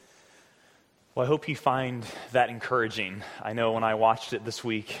Well, I hope you find that encouraging. I know when I watched it this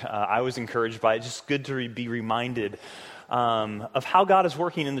week, I was encouraged by it. Just good to be reminded of how God is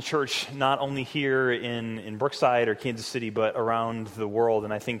working in the church, not only here in Brookside or Kansas City, but around the world.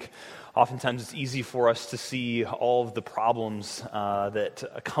 And I think oftentimes it's easy for us to see all of the problems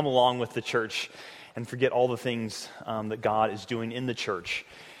that come along with the church and forget all the things that God is doing in the church.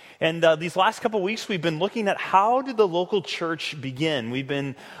 And these last couple of weeks, we've been looking at how did the local church begin. We've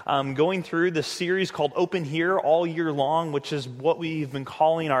been going through this series called Open Here all year long, which is what we've been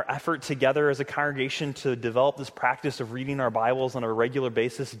calling our effort together as a congregation to develop this practice of reading our Bibles on a regular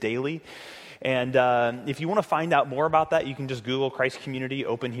basis daily. And if you want to find out more about that, you can just Google Christ Community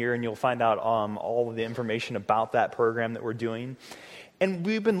Open Here, and you'll find out all of the information about that program that we're doing. And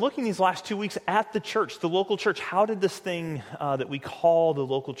we've been looking these last 2 weeks at the church, the local church. How did this thing that we call the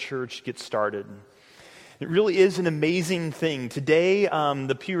local church get started? It really is an amazing thing. Today,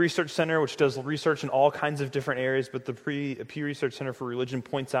 the Pew Research Center, which does research in all kinds of different areas, but the Pew Research Center for Religion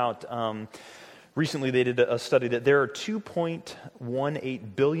points out, recently they did a study that there are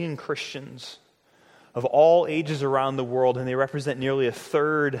 2.18 billion Christians of all ages around the world, and they represent nearly a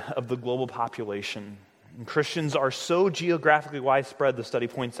third of the global population. And Christians are so geographically widespread, the study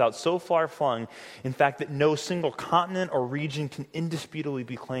points out, so far-flung, in fact, that no single continent or region can indisputably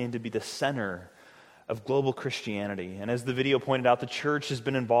be claimed to be the center of global Christianity. And as the video pointed out, the church has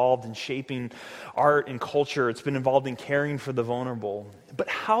been involved in shaping art and culture. It's been involved in caring for the vulnerable. But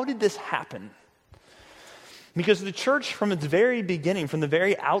how did this happen? Because the church, from its very beginning, from the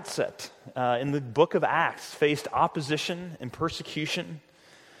very outset, in the book of Acts, faced opposition and persecution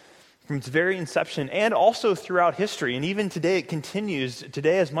from its very inception, and also throughout history. And even today, it continues,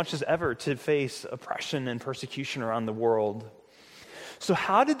 today as much as ever, to face oppression and persecution around the world. So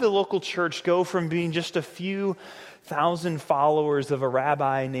how did the local church go from being just a few thousand followers of a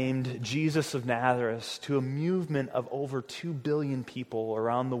rabbi named Jesus of Nazareth to a movement of over 2 billion people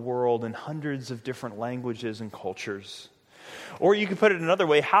around the world in hundreds of different languages and cultures? Or you could put it another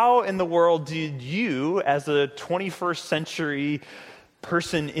way, how in the world did you, as a 21st century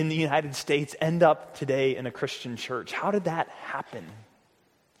person in the United States, end up today in a Christian church? How did that happen?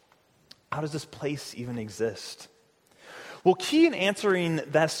 How does this place even exist? Well, key in answering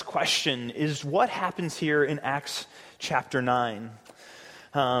this question is what happens here in Acts chapter 9.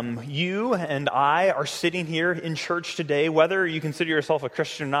 You and I are sitting here in church today, whether you consider yourself a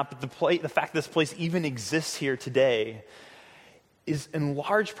Christian or not, but the fact this place even exists here today is in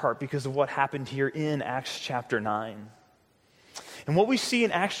large part because of what happened here in Acts chapter 9. And what we see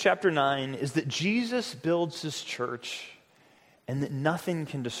in Acts chapter 9 is that Jesus builds his church and that nothing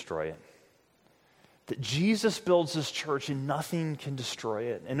can destroy it. That Jesus builds his church and nothing can destroy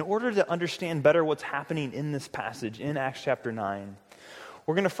it. In order to understand better what's happening in this passage, in Acts chapter 9,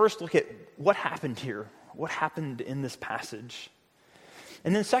 we're going to first look at what happened here. What happened in this passage?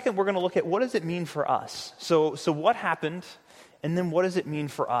 And then second, we're going to look at what does it mean for us? So what happened, and then what does it mean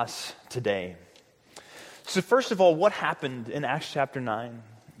for us today? So first of all, what happened in Acts chapter 9?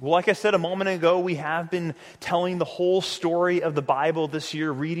 Well, like I said a moment ago, we have been telling the whole story of the Bible this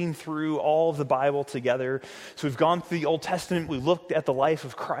year, reading through all of the Bible together. So we've gone through the Old Testament, we looked at the life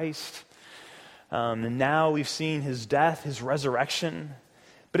of Christ, and now we've seen his death, his resurrection.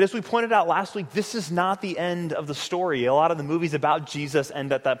 But as we pointed out last week, this is not the end of the story. A lot of the movies about Jesus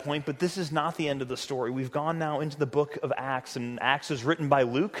end at that point, but this is not the end of the story. We've gone now into the book of Acts, and Acts is written by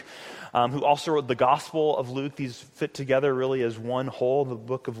Luke, who also wrote the Gospel of Luke. These fit together really as one whole, the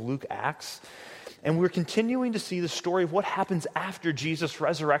book of Luke, Acts. And we're continuing to see the story of what happens after Jesus'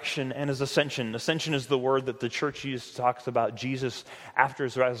 resurrection and his ascension. Ascension is the word that the church talks about Jesus after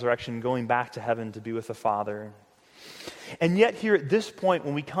his resurrection going back to heaven to be with the Father. And yet here at this point,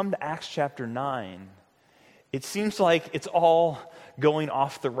 when we come to Acts chapter 9, it seems like it's all going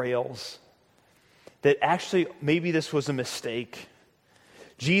off the rails. That actually, maybe this was a mistake.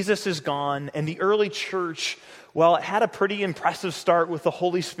 Jesus is gone, and the early church, well, it had a pretty impressive start with the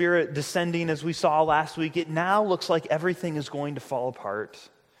Holy Spirit descending as we saw last week. It now looks like everything is going to fall apart.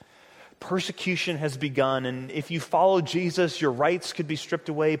 Persecution has begun, and if you follow Jesus, your rights could be stripped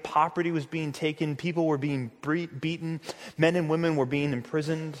away, property was being taken, people were being beaten, men and women were being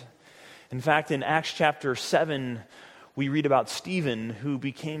imprisoned. In fact, in Acts chapter 7, we read about Stephen, who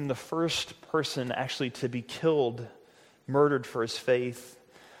became the first person actually to be killed, murdered for his faith.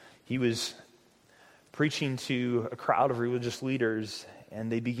 He was preaching to a crowd of religious leaders,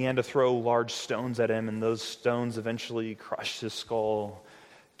 and they began to throw large stones at him, and those stones eventually crushed his skull,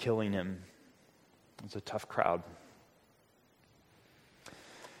 killing him. It was a tough crowd.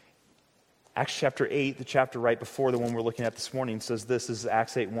 Acts chapter 8, the chapter right before the one we're looking at this morning, says this is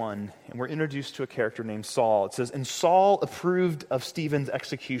Acts 8:1, and we're introduced to a character named Saul. It says, "And Saul approved of Stephen's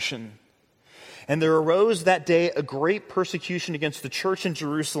execution. And there arose that day a great persecution against the church in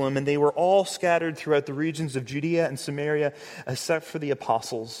Jerusalem, and they were all scattered throughout the regions of Judea and Samaria, except for the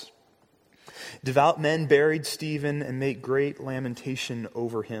apostles. Devout men buried Stephen and made great lamentation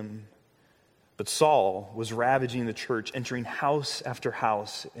over him. But Saul was ravaging the church, entering house after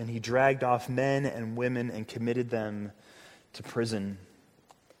house, and he dragged off men and women and committed them to prison."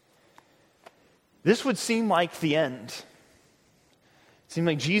 This would seem like the end. It seemed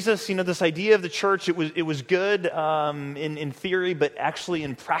like Jesus, this idea of the church, it was good in theory, but actually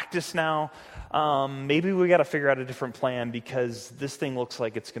in practice now, maybe we got to figure out a different plan because this thing looks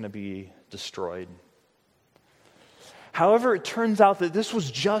like it's going to be destroyed. However, it turns out that this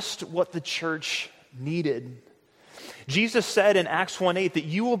was just what the church needed. Jesus said in Acts 1:8 that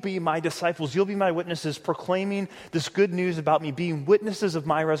you will be my disciples, you'll be my witnesses, proclaiming this good news about me, being witnesses of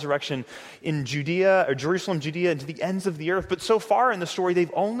my resurrection in Judea, or Jerusalem, Judea, and to the ends of the earth. But so far in the story,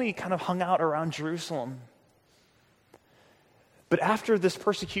 they've only kind of hung out around Jerusalem. But after this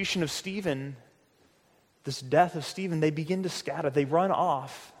persecution of Stephen, this death of Stephen, they begin to scatter. They run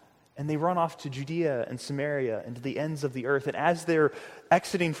off. And they run off to Judea and Samaria and to the ends of the earth. And as they're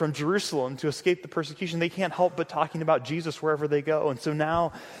exiting from Jerusalem to escape the persecution, they can't help but talking about Jesus wherever they go. And so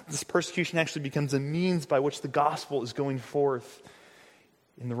now this persecution actually becomes a means by which the gospel is going forth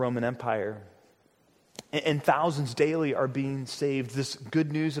in the Roman Empire. And thousands daily are being saved. This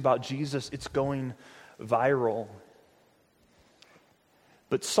good news about Jesus, it's going viral.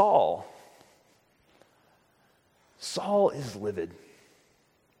 But Saul is livid.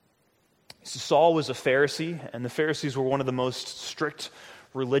 So Saul was a Pharisee, and the Pharisees were one of the most strict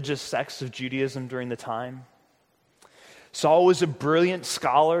religious sects of Judaism during the time. Saul was a brilliant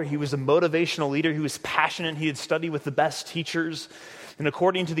scholar. He was a motivational leader. He was passionate. He had studied with the best teachers. And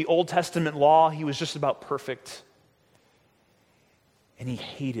according to the Old Testament law, he was just about perfect. And he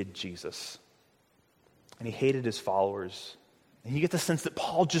hated Jesus. And he hated his followers. And you get the sense that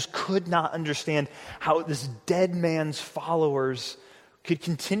Paul just could not understand how this dead man's followers could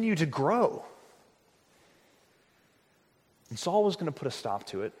continue to grow. And Saul was going to put a stop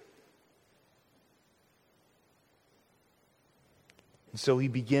to it. And so he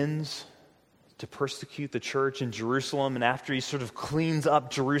begins to persecute the church in Jerusalem, and after he sort of cleans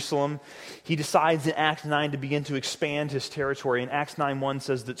up Jerusalem, he decides in Acts 9 to begin to expand his territory. And Acts 9:1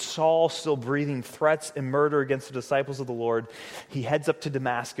 says that Saul, still breathing threats and murder against the disciples of the Lord, he heads up to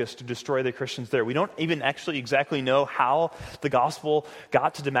Damascus to destroy the Christians there. We don't even actually exactly know how the gospel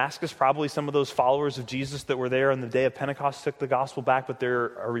got to Damascus. Probably some of those followers of Jesus that were there on the day of Pentecost took the gospel back, but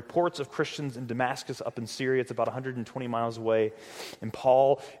there are reports of Christians in Damascus up in Syria. It's about 120 miles away, and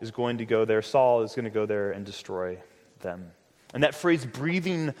Paul is going to go there. Saul is going to go there and destroy them. And that phrase,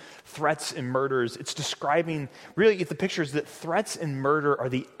 breathing threats and murders, it's describing, really, the picture is that threats and murder are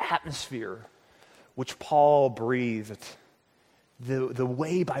the atmosphere which Paul breathed, the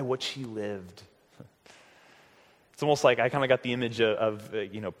way by which he lived. It's almost like I kind of got the image of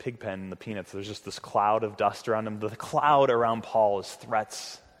Pigpen and the Peanuts. There's just this cloud of dust around him. The cloud around Paul is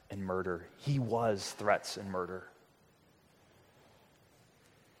threats and murder. He was threats and murder.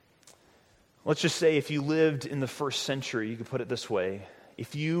 Let's just say if you lived in the first century, you could put it this way.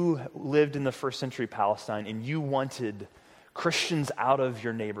 If you lived in the first century Palestine and you wanted Christians out of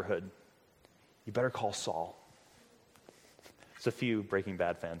your neighborhood, you better call Saul. There's a few Breaking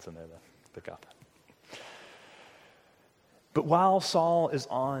Bad fans in there to pick up. But while Saul is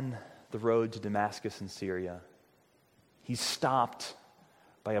on the road to Damascus in Syria, he's stopped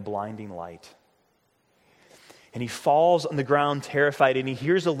by a blinding light. And he falls on the ground terrified, and he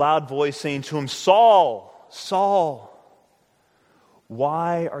hears a loud voice saying to him, "Saul, Saul,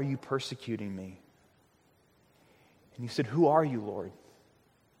 why are you persecuting me?" And he said, "Who are you, Lord?" And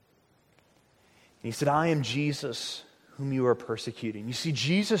he said, "I am Jesus, whom you are persecuting." You see,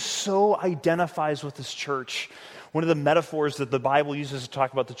 Jesus so identifies with this church. One of the metaphors that the Bible uses to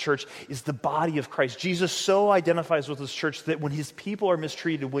talk about the church is the body of Christ. Jesus so identifies with this church that when his people are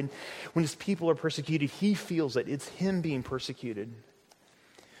mistreated, when his people are persecuted, he feels it. It's him being persecuted.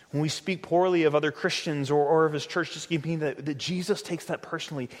 When we speak poorly of other Christians or of his church, just keep meaning that Jesus takes that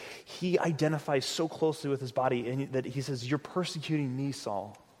personally. He identifies so closely with his body and that he says, "You're persecuting me,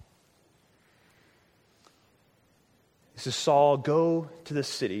 Saul." He says, "Saul, go to the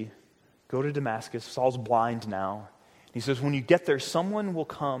city. Go to Damascus." Saul's blind now. He says, "When you get there, someone will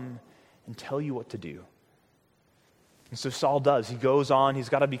come and tell you what to do." And so Saul does. He goes on. He's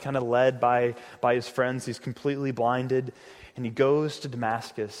got to be kind of led by his friends. He's completely blinded. And he goes to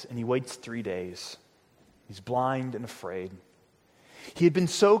Damascus, and he waits 3 days. He's blind and afraid. He had been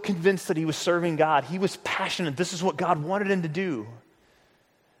so convinced that he was serving God. He was passionate. This is what God wanted him to do.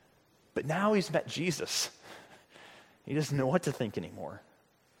 But now he's met Jesus. He doesn't know what to think anymore.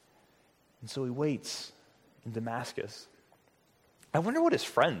 And so he waits in Damascus. I wonder what his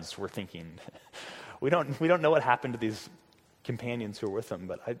friends were thinking. We don't know what happened to these companions who were with him,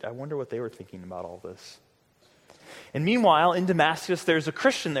 but I wonder what they were thinking about all this. And meanwhile, in Damascus, there's a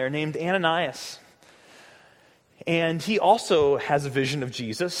Christian there named Ananias. And he also has a vision of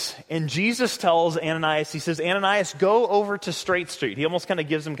Jesus. And Jesus tells Ananias, he says, Ananias, go over to Straight Street. He almost kind of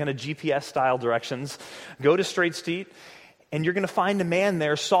gives him kind of GPS-style directions. Go to Straight Street, and you're going to find a man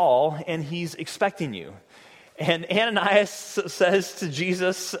there, Saul, and he's expecting you. And Ananias says to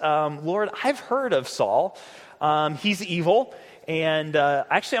Jesus, Lord, I've heard of Saul. He's evil. And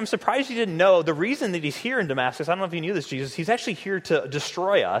actually, I'm surprised you didn't know the reason that he's here in Damascus. I don't know if you knew this, Jesus. He's actually here to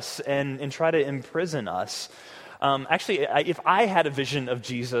destroy us and try to imprison us. Actually, if I had a vision of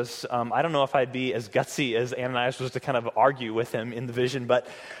Jesus, I don't know if I'd be as gutsy as Ananias was to kind of argue with him in the vision, but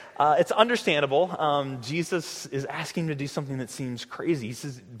it's understandable. Jesus is asking him to do something that seems crazy. He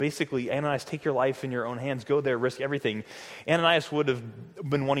says, basically, Ananias, take your life in your own hands. Go there, risk everything. Ananias would have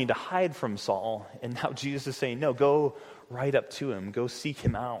been wanting to hide from Saul, and now Jesus is saying, no, go right up to him. Go seek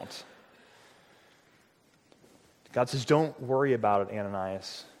him out. God says, don't worry about it,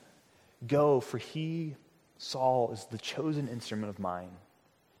 Ananias. Go, for Saul is the chosen instrument of mine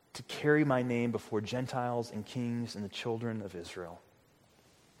to carry my name before Gentiles and kings and the children of Israel.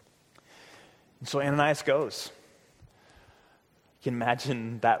 And so Ananias goes. You can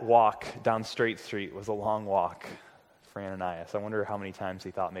imagine that walk down Straight Street was a long walk for Ananias. I wonder how many times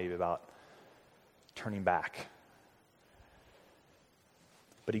he thought maybe about turning back.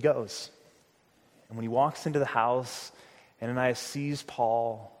 But he goes. And when he walks into the house, Ananias sees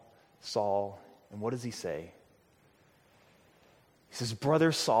Saul, and what does he say? He says,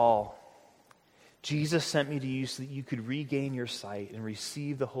 Brother Saul, Jesus sent me to you so that you could regain your sight and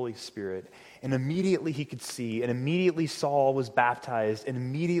receive the Holy Spirit. And immediately he could see, and immediately Saul was baptized, and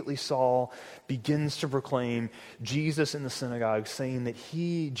immediately Saul begins to proclaim Jesus in the synagogue, saying that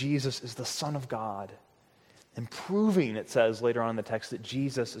Jesus, is the Son of God, and proving, it says later on in the text, that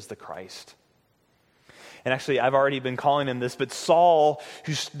Jesus is the Christ. And actually, I've already been calling him this, but Saul,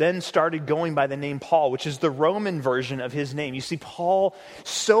 who then started going by the name Paul, which is the Roman version of his name. You see, Paul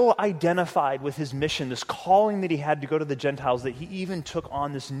so identified with his mission, this calling that he had to go to the Gentiles, that he even took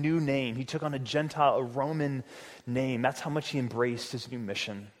on this new name. He took on a Roman name. That's how much he embraced his new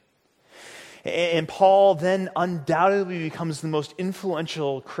mission. And Paul then undoubtedly becomes the most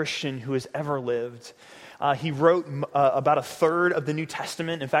influential Christian who has ever lived. He wrote about a third of the New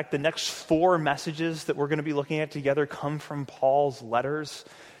Testament. In fact, the next 4 messages that we're going to be looking at together come from Paul's letters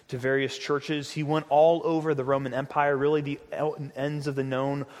to various churches. He went all over the Roman Empire, really the ends of the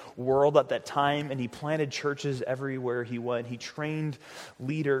known world at that time, and he planted churches everywhere he went. He trained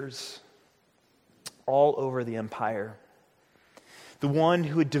leaders all over the empire. The one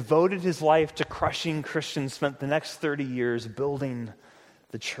who had devoted his life to crushing Christians spent the next 30 years building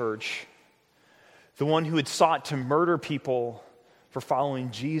the church. The one who had sought to murder people for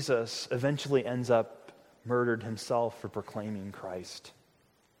following Jesus eventually ends up murdered himself for proclaiming Christ.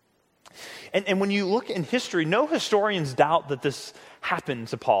 And when you look in history, no historians doubt that this happened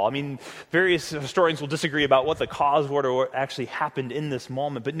to Paul. I mean, various historians will disagree about what the cause was or what actually happened in this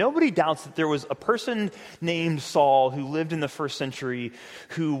moment, but nobody doubts that there was a person named Saul who lived in the first century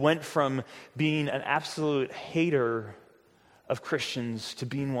who went from being an absolute hater of Christians to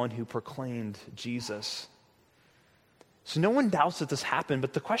being one who proclaimed Jesus. So no one doubts that this happened,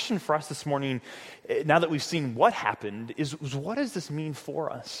 but the question for us this morning, now that we've seen what happened, is what does this mean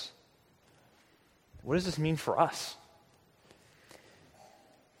for us? What does this mean for us?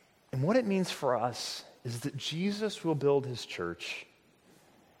 And what it means for us is that Jesus will build his church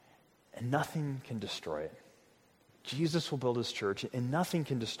and nothing can destroy it. Jesus will build his church, and nothing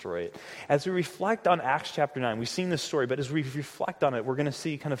can destroy it. As we reflect on Acts chapter 9, we've seen this story, but as we reflect on it, we're going to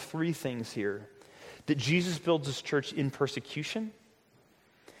see kind of 3 things here. That Jesus builds his church in persecution,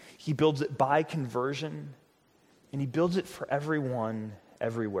 he builds it by conversion, and he builds it for everyone,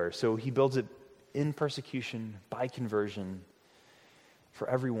 everywhere. So he builds it in persecution, by conversion, for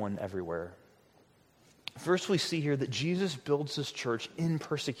everyone, everywhere. First, we see here that Jesus builds his church in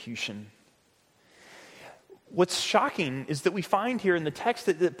persecution. What's shocking is that we find here in the text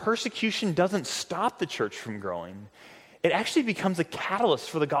that persecution doesn't stop the church from growing. It actually becomes a catalyst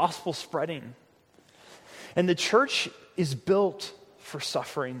for the gospel spreading. And the church is built for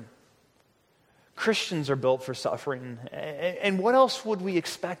suffering. Christians are built for suffering. And what else would we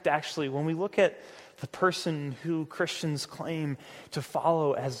expect, actually, when we look at the person who Christians claim to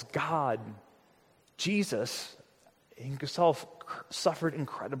follow as God? Jesus himself suffered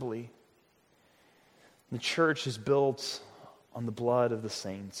incredibly. The church is built on the blood of the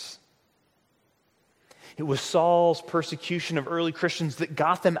saints. It was Saul's persecution of early Christians that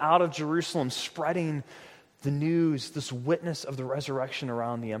got them out of Jerusalem, spreading the news, this witness of the resurrection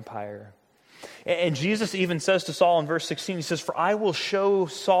around the empire. And Jesus even says to Saul in verse 16, he says, "For I will show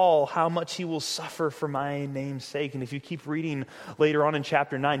Saul how much he will suffer for my name's sake." And if you keep reading later on in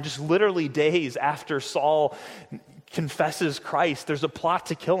chapter 9, just literally days after Saul confesses Christ, there's a plot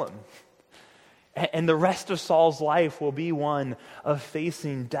to kill him. And the rest of Saul's life will be one of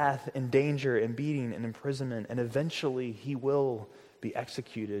facing death and danger and beating and imprisonment. And eventually he will be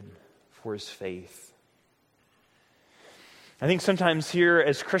executed for his faith. I think sometimes here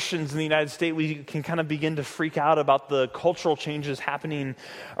as Christians in the United States, we can kind of begin to freak out about the cultural changes happening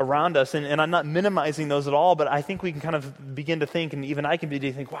around us. And I'm not minimizing those at all, but I think we can kind of begin to think, and even I can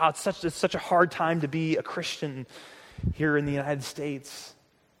begin to think, wow, it's such a hard time to be a Christian here in the United States.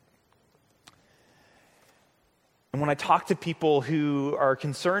 And when I talk to people who are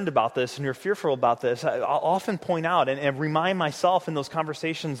concerned about this and who are fearful about this, I'll often point out and remind myself in those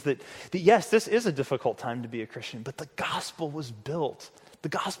conversations that yes, this is a difficult time to be a Christian, but the gospel was built. The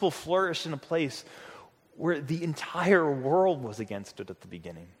gospel flourished in a place where the entire world was against it at the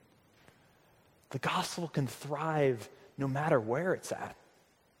beginning. The gospel can thrive no matter where it's at.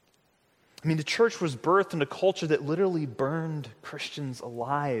 I mean, the church was birthed in a culture that literally burned Christians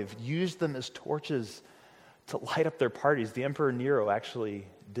alive, used them as torches to light up their parties. The Emperor Nero actually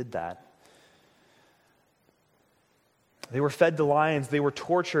did that. They were fed to lions, they were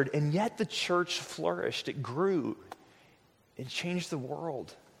tortured, and yet the church flourished. It grew. It changed the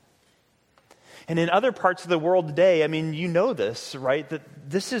world. And in other parts of the world today, I mean, you know this, right? That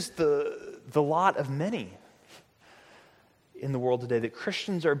this is the lot of many in the world today, that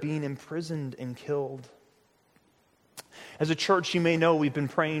Christians are being imprisoned and killed. As a church, you may know we've been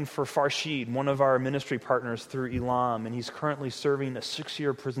praying for Farshid, one of our ministry partners through Elam, and he's currently serving a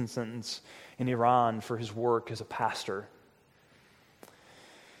 6-year prison sentence in Iran for his work as a pastor.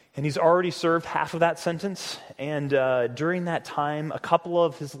 And he's already served half of that sentence, and during that time, a couple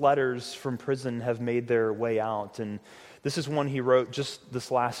of his letters from prison have made their way out. And this is one he wrote just this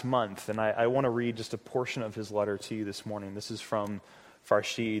last month, and I want to read just a portion of his letter to you this morning. This is from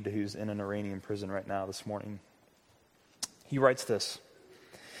Farshid, who's in an Iranian prison right now this morning. He writes this.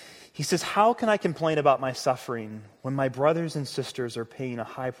 He says, "How can I complain about my suffering when my brothers and sisters are paying a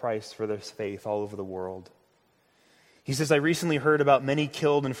high price for their faith all over the world?" He says, "I recently heard about many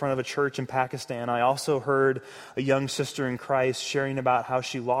killed in front of a church in Pakistan. I also heard a young sister in Christ sharing about how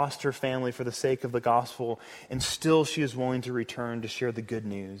she lost her family for the sake of the gospel, and still she is willing to return to share the good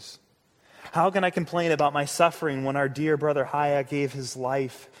news. How can I complain about my suffering when our dear brother Hayat gave his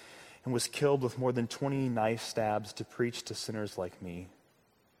life and was killed with more than 20 knife stabs to preach to sinners like me?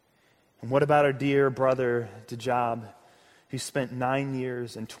 And what about our dear brother Dajjab, who spent 9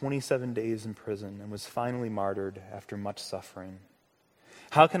 years and 27 days in prison and was finally martyred after much suffering?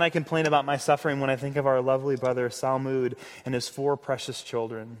 How can I complain about my suffering when I think of our lovely brother Salmud and his 4 precious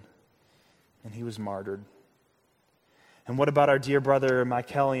children, and he was martyred? And what about our dear brother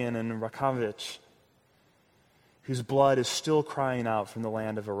Michaelian and Rakovich, whose blood is still crying out from the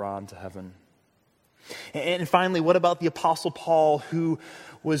land of Iran to heaven? And finally, what about the Apostle Paul, who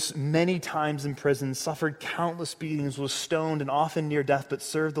was many times in prison, suffered countless beatings, was stoned, and often near death, but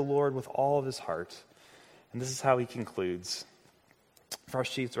served the Lord with all of his heart? And this is how he concludes.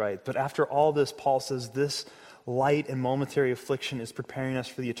 Farshid's right. But after all this, Paul says, this light and momentary affliction is preparing us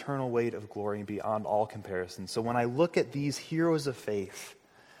for the eternal weight of glory beyond all comparison. So when I look at these heroes of faith,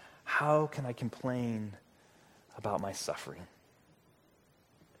 how can I complain about my suffering?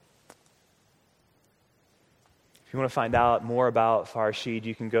 If you want to find out more about Farshid,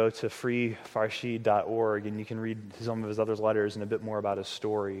 you can go to freefarshid.org and you can read some of his other letters and a bit more about his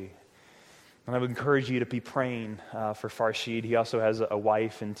story. And I would encourage you to be praying for Farshid. He also has a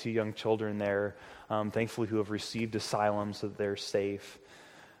wife and 2 young children there, thankfully, who have received asylum so that they're safe.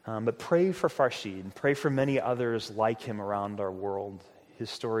 But pray for Farshid. Pray for many others like him around our world. His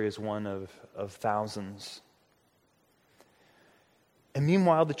story is one of thousands. And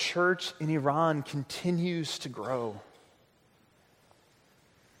meanwhile, the church in Iran continues to grow.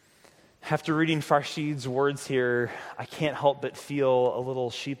 After reading Farshid's words here, I can't help but feel a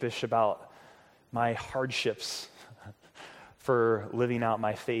little sheepish about my hardships for living out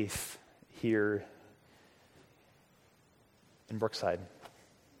my faith here in Brookside.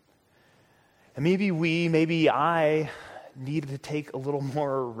 And maybe I needed to take a little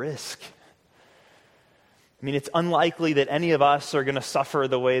more risk. I mean, it's unlikely that any of us are going to suffer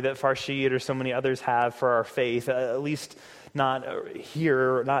the way that Farshid or so many others have for our faith, at least not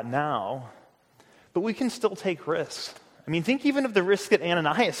here, not now. But we can still take risks. I mean, think even of the risk that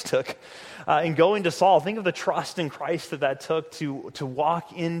Ananias took in going to Saul. Think of the trust in Christ that took to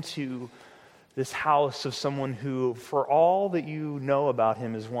walk into this house of someone who, for all that you know about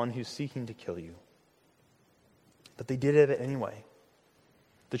him, is one who's seeking to kill you. But they did it anyway.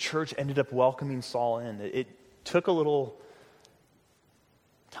 The church ended up welcoming Saul in. It took a little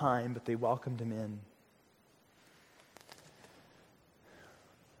time, but they welcomed him in.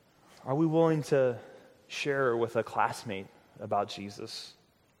 Are we willing to share with a classmate about Jesus?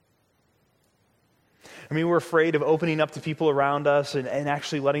 I mean, we're afraid of opening up to people around us and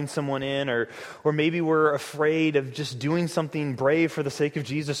actually letting someone in, or maybe we're afraid of just doing something brave for the sake of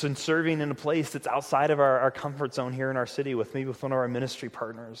Jesus and serving in a place that's outside of our comfort zone here in our city with one of our ministry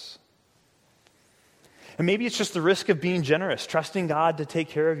partners. And maybe it's just the risk of being generous, trusting God to take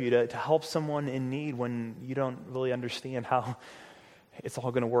care of you, to help someone in need when you don't really understand how it's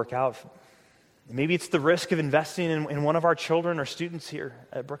all going to work out. Maybe it's the risk of investing in one of our children or students here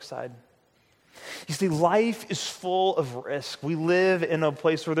at Brookside. You see, life is full of risk. We live in a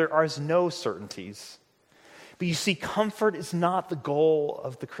place where there are no certainties. But you see, comfort is not the goal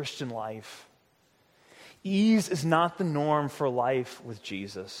of the Christian life. Ease is not the norm for life with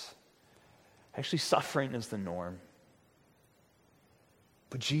Jesus. Actually, suffering is the norm.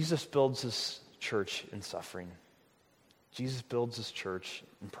 But Jesus builds his church in suffering. Jesus builds his church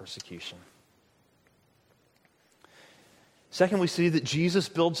in persecution. Second, we see that Jesus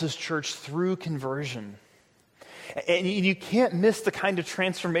builds his church through conversion. And you can't miss the kind of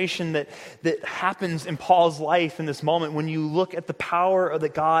transformation that happens in Paul's life in this moment when you look at the power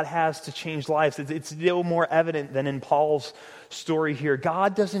that God has to change lives. It's no more evident than in Paul's story here.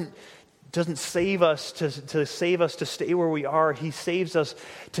 God doesn't save us to save us to stay where we are. He saves us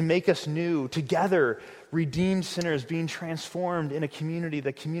to make us new, together, redeemed sinners being transformed in a community,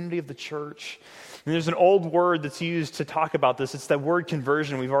 the community of the church. And there's an old word that's used to talk about this. It's that word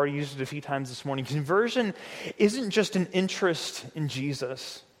conversion. We've already used it a few times this morning. Conversion isn't just an interest in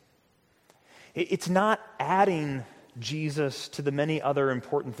Jesus. It's not adding Jesus to the many other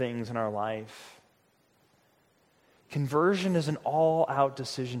important things in our life. Conversion is an all-out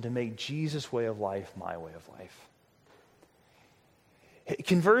decision to make Jesus' way of life my way of life.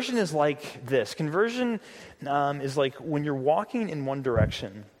 Conversion is like this. Conversion is like when you're walking in one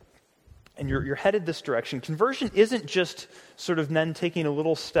direction and you're headed this direction. Conversion isn't just sort of then taking a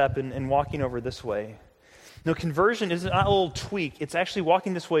little step and walking over this way. No, conversion is not a little tweak. It's actually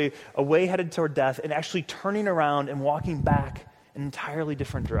walking this way, away headed toward death, and actually turning around and walking back an entirely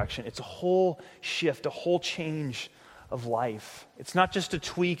different direction. It's a whole shift, a whole change of life. It's not just a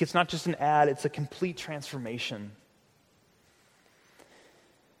tweak. It's not just an add. It's a complete transformation.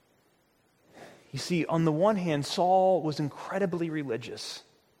 You see, on the one hand, Saul was incredibly religious.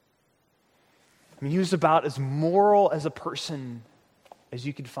 I mean, he was about as moral as a person as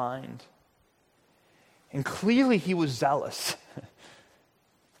you could find. And clearly he was zealous.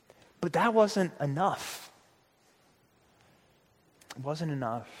 But that wasn't enough. It wasn't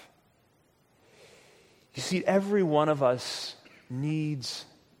enough. You see, every one of us needs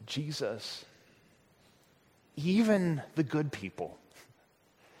Jesus. Even the good people.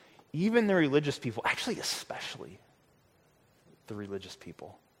 Even the religious people. Actually, especially the religious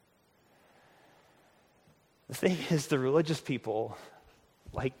people. The thing is, the religious people,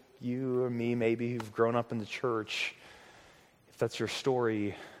 like you or me maybe, who've grown up in the church, if that's your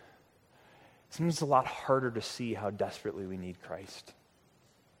story, sometimes it's a lot harder to see how desperately we need Christ.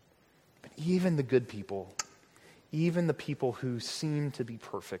 But even the good people, even the people who seem to be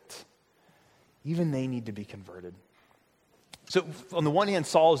perfect, even they need to be converted. So on the one hand,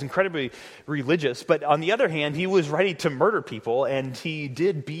 Saul is incredibly religious, but on the other hand, he was ready to murder people, and he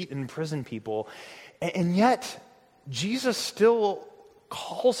did beat and imprison people. And yet, Jesus still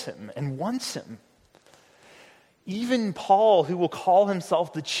calls him and wants him. Even Paul, who will call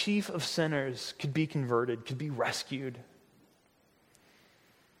himself the chief of sinners, could be converted, could be rescued.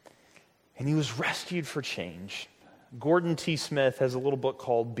 And he was rescued for change. Gordon T. Smith has a little book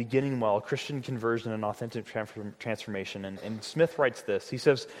called Beginning Well, Christian Conversion and Authentic Transformation. And Smith writes this. He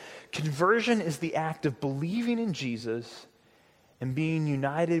says, conversion is the act of believing in Jesus and being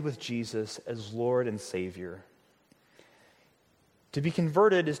united with Jesus as Lord and Savior. To be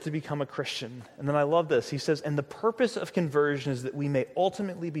converted is to become a Christian. And then I love this. He says, and the purpose of conversion is that we may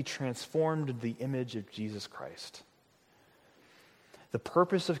ultimately be transformed into the image of Jesus Christ. The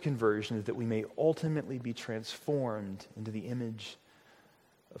purpose of conversion is that we may ultimately be transformed into the image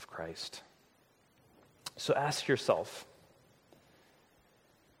of Christ. So ask yourself,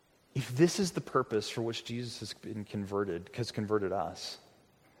 if this is the purpose for which Jesus has converted us,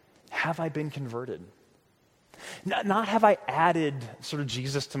 have I been converted? Not have I added sort of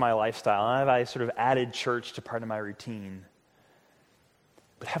Jesus to my lifestyle, not have I sort of added church to part of my routine,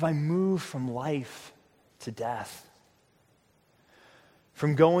 but have I moved from life to death?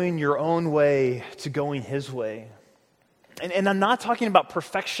 From going your own way to going his way. And I'm not talking about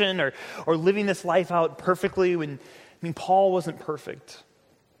perfection or living this life out perfectly. Paul wasn't perfect.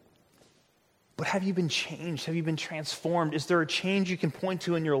 But have you been changed? Have you been transformed? Is there a change you can point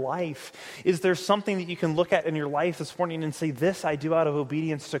to in your life? Is there something that you can look at in your life this morning and say, this I do out of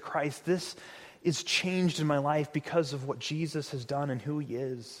obedience to Christ. This is changed in my life because of what Jesus has done and who he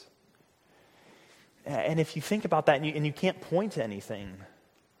is. And if you think about that and you can't point to anything,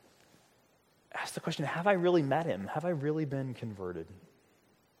 ask the question, have I really met him? Have I really been converted?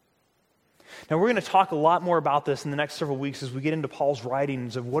 Now, we're going to talk a lot more about this in the next several weeks as we get into Paul's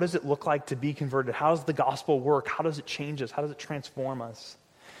writings of what does it look like to be converted? How does the gospel work? How does it change us? How does it transform us?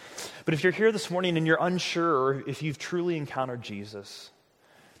 But if you're here this morning and you're unsure if you've truly encountered Jesus,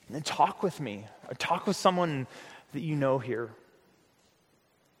 then talk with me. Or talk with someone that you know here.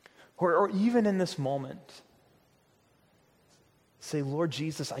 Or even in this moment, say, Lord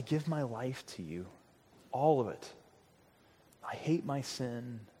Jesus, I give my life to you, all of it. I hate my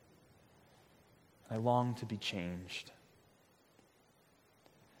sin. I long to be changed.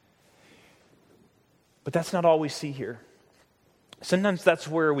 But that's not all we see here. Sometimes that's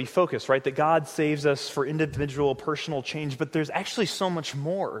where we focus, right? That God saves us for individual, personal change, but there's actually so much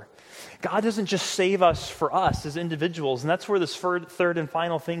more. God doesn't just save us for us as individuals, and that's where this third and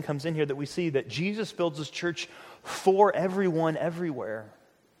final thing comes in here that we see, that Jesus builds his church for everyone, everywhere.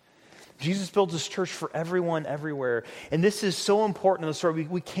 Jesus builds his church for everyone, everywhere. And this is so important in the story.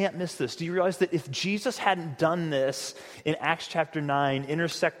 We can't miss this. Do you realize that if Jesus hadn't done this in Acts chapter 9,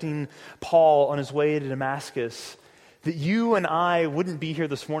 intersecting Paul on his way to Damascus, that you and I wouldn't be here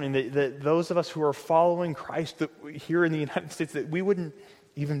this morning, that those of us who are following Christ here in the United States, that we wouldn't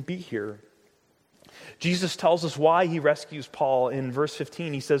even be here. Jesus tells us why he rescues Paul in verse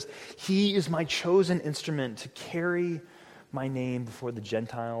 15. He says, he is my chosen instrument to carry my name before the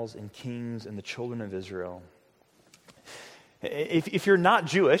Gentiles and kings and the children of Israel. If you're not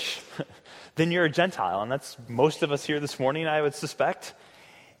Jewish, then you're a Gentile, and that's most of us here this morning, I would suspect.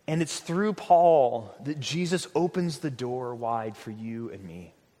 And it's through Paul that Jesus opens the door wide for you and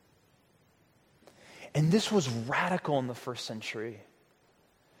me. And this was radical in the first century.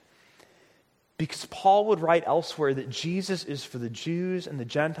 Because Paul would write elsewhere that Jesus is for the Jews and the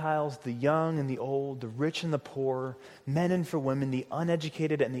Gentiles, the young and the old, the rich and the poor, men and for women, the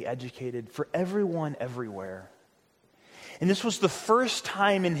uneducated and the educated, for everyone, everywhere. And this was the first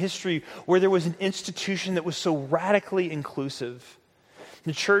time in history where there was an institution that was so radically inclusive.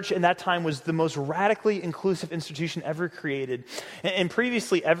 The church in that time was the most radically inclusive institution ever created. And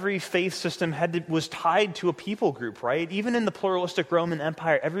previously, every faith system was tied to a people group, right? Even in the pluralistic Roman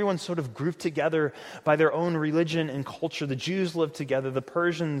Empire, everyone sort of grouped together by their own religion and culture. The Jews lived together, the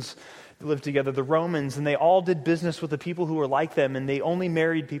Persians lived together, the Romans, and they all did business with the people who were like them, and they only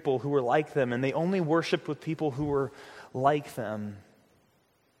married people who were like them, and they only worshiped with people who were like them.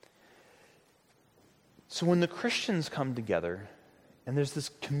 So when the Christians come together, and there's this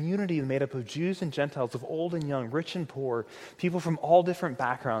community made up of Jews and Gentiles, of old and young, rich and poor, people from all different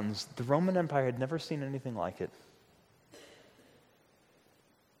backgrounds. The Roman Empire had never seen anything like it.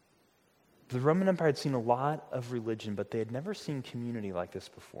 The Roman Empire had seen a lot of religion, but they had never seen community like this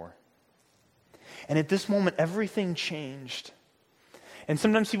before. And at this moment, everything changed. And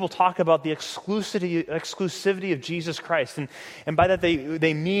sometimes people talk about the exclusivity of Jesus Christ. And by that,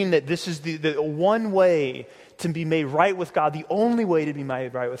 they mean that this is the one way to be made right with God. The only way to be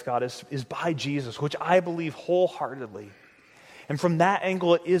made right with God is by Jesus, which I believe wholeheartedly. And from that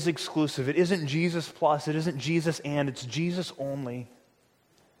angle, it is exclusive. It isn't Jesus plus, it isn't Jesus and, it's Jesus only.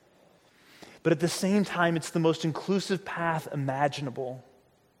 But at the same time, it's the most inclusive path imaginable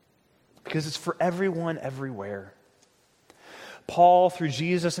because it's for everyone, everywhere. Paul, through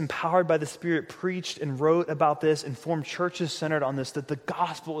Jesus, empowered by the Spirit, preached and wrote about this and formed churches centered on this, that the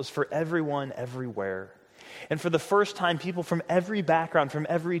gospel is for everyone, everywhere. And for the first time, people from every background, from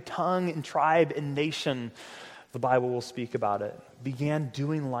every tongue and tribe and nation, the Bible will speak about it, began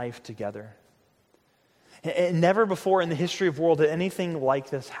doing life together. And never before in the history of the world had anything like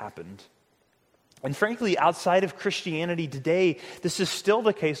this happened. And frankly, outside of Christianity today, this is still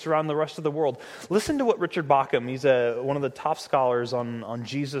the case around the rest of the world. Listen to what Richard Bauckham, he's one of the top scholars on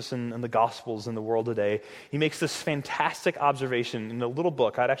Jesus and the Gospels in the world today. He makes this fantastic observation in a little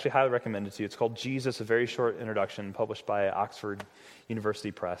book. I'd actually highly recommend it to you. It's called Jesus, A Very Short Introduction, published by Oxford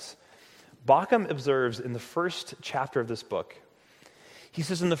University Press. Bauckham observes in the first chapter of this book, he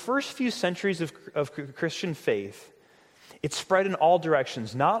says, in the first few centuries of Christian faith, it spread in all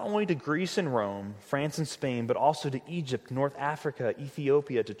directions, not only to Greece and Rome, France and Spain, but also to Egypt, North Africa,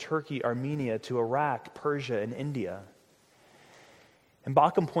 Ethiopia, to Turkey, Armenia, to Iraq, Persia, and India. And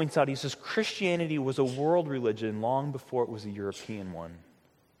Bauckham points out, he says, Christianity was a world religion long before it was a European one.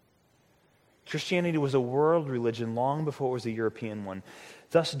 Christianity was a world religion long before it was a European one.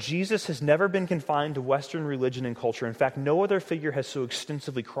 Thus, Jesus has never been confined to Western religion and culture. In fact, no other figure has so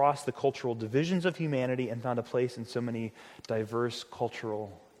extensively crossed the cultural divisions of humanity and found a place in so many diverse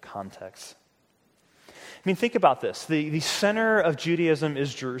cultural contexts. I mean, think about this. The center of Judaism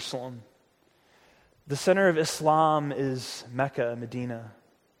is Jerusalem. The center of Islam is Mecca, Medina.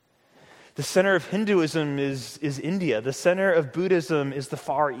 The center of Hinduism is India. The center of Buddhism is the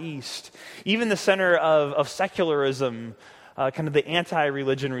Far East. Even the center of secularism, kind of the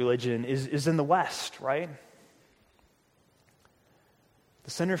anti-religion religion, is in the West, right?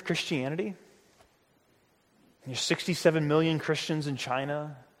 The center of Christianity, there's 67 million Christians in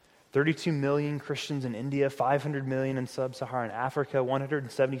China, 32 million Christians in India, 500 million in sub-Saharan Africa,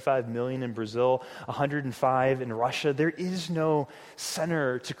 175 million in Brazil, 105 in Russia. There is no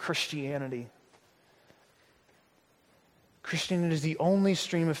center to Christianity. Christianity is the only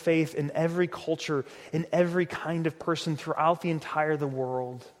stream of faith in every culture, in every kind of person throughout the entire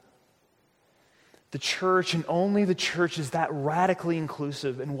world. The church, and only the church, is that radically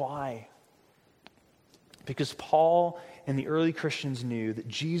inclusive. And why? Because Paul and the early Christians knew that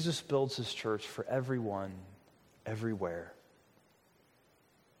Jesus builds his church for everyone, everywhere.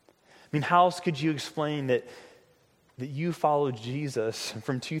 I mean, how else could you explain that you followed Jesus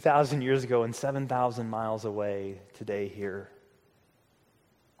from 2,000 years ago and 7,000 miles away today here?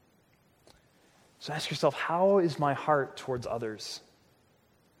 So ask yourself, how is my heart towards others?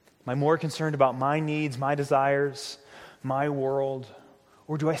 Am I more concerned about my needs, my desires, my world?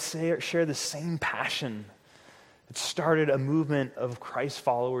 Or do I share the same passion that started a movement of Christ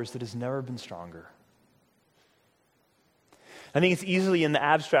followers that has never been stronger? I think it's easily in the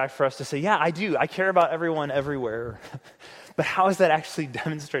abstract for us to say, yeah, I do. I care about everyone everywhere. But how is that actually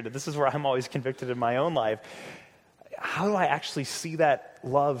demonstrated? This is where I'm always convicted in my own life. How do I actually see that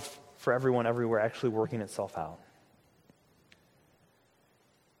love for everyone everywhere actually working itself out?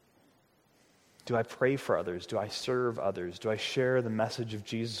 Do I pray for others? Do I serve others? Do I share the message of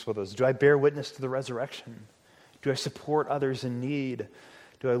Jesus with others? Do I bear witness to the resurrection? Do I support others in need?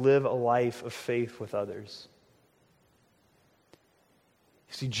 Do I live a life of faith with others?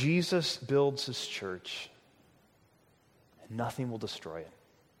 You see, Jesus builds his church, and nothing will destroy it.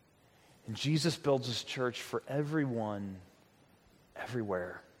 And Jesus builds his church for everyone,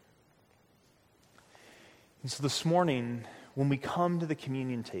 everywhere. And so this morning, when we come to the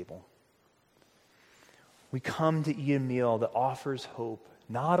communion table, we come to eat a meal that offers hope,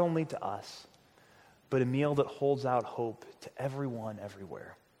 not only to us, but a meal that holds out hope to everyone,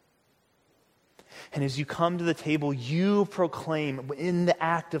 everywhere. And as you come to the table, you proclaim in the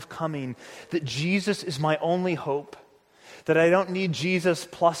act of coming that Jesus is my only hope, that I don't need Jesus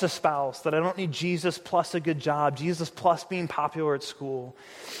plus a spouse, that I don't need Jesus plus a good job, Jesus plus being popular at school.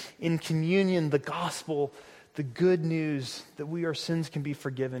 In communion, the gospel, the good news that our sins can be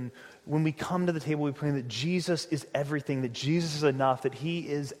forgiven. When we come to the table, we proclaim that Jesus is everything, that Jesus is enough, that he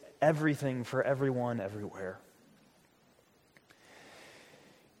is everything for everyone, everywhere.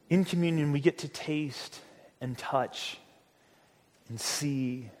 In communion, we get to taste and touch and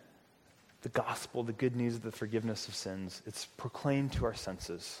see the gospel, the good news of the forgiveness of sins. It's proclaimed to our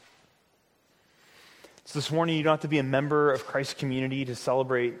senses. So this morning, you don't have to be a member of Christ's community to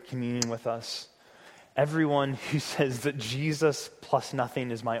celebrate communion with us. Everyone who says that Jesus plus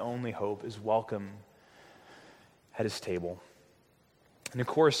nothing is my only hope is welcome at his table. And of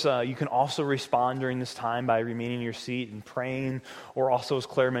course, you can also respond during this time by remaining in your seat and praying, or also, as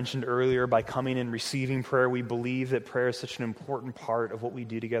Claire mentioned earlier, by coming and receiving prayer. We believe that prayer is such an important part of what we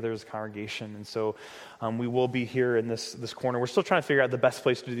do together as a congregation. And so we will be here in this corner. We're still trying to figure out the best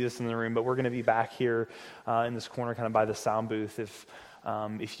place to do this in the room, but we're going to be back here in this corner kind of by the sound booth.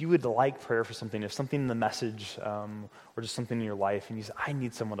 If you would like prayer for something, if something in the message or just something in your life, and you say, I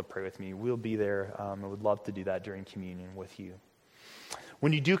need someone to pray with me, we'll be there. I would love to do that during communion with you.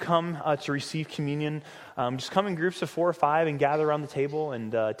 When you do come to receive communion, just come in groups of 4 or 5 and gather around the table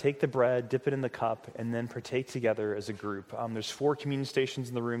and take the bread, dip it in the cup, and then partake together as a group. There's 4 communion stations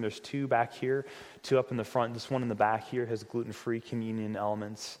in the room. There's 2 back here, 2 up in the front. This one in the back here has gluten-free communion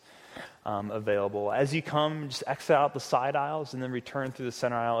elements available. As you come, just exit out the side aisles and then return through the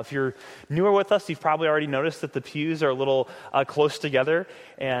center aisle. If you're newer with us, you've probably already noticed that the pews are a little close together.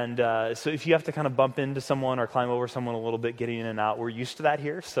 And so if you have to kind of bump into someone or climb over someone a little bit getting in and out, we're used to that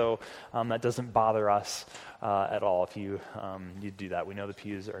here. So that doesn't bother us at all if you do that. We know the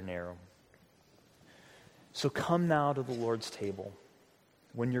pews are narrow. So come now to the Lord's table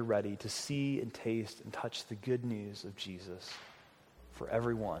when you're ready to see and taste and touch the good news of Jesus for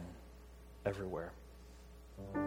everyone, everywhere.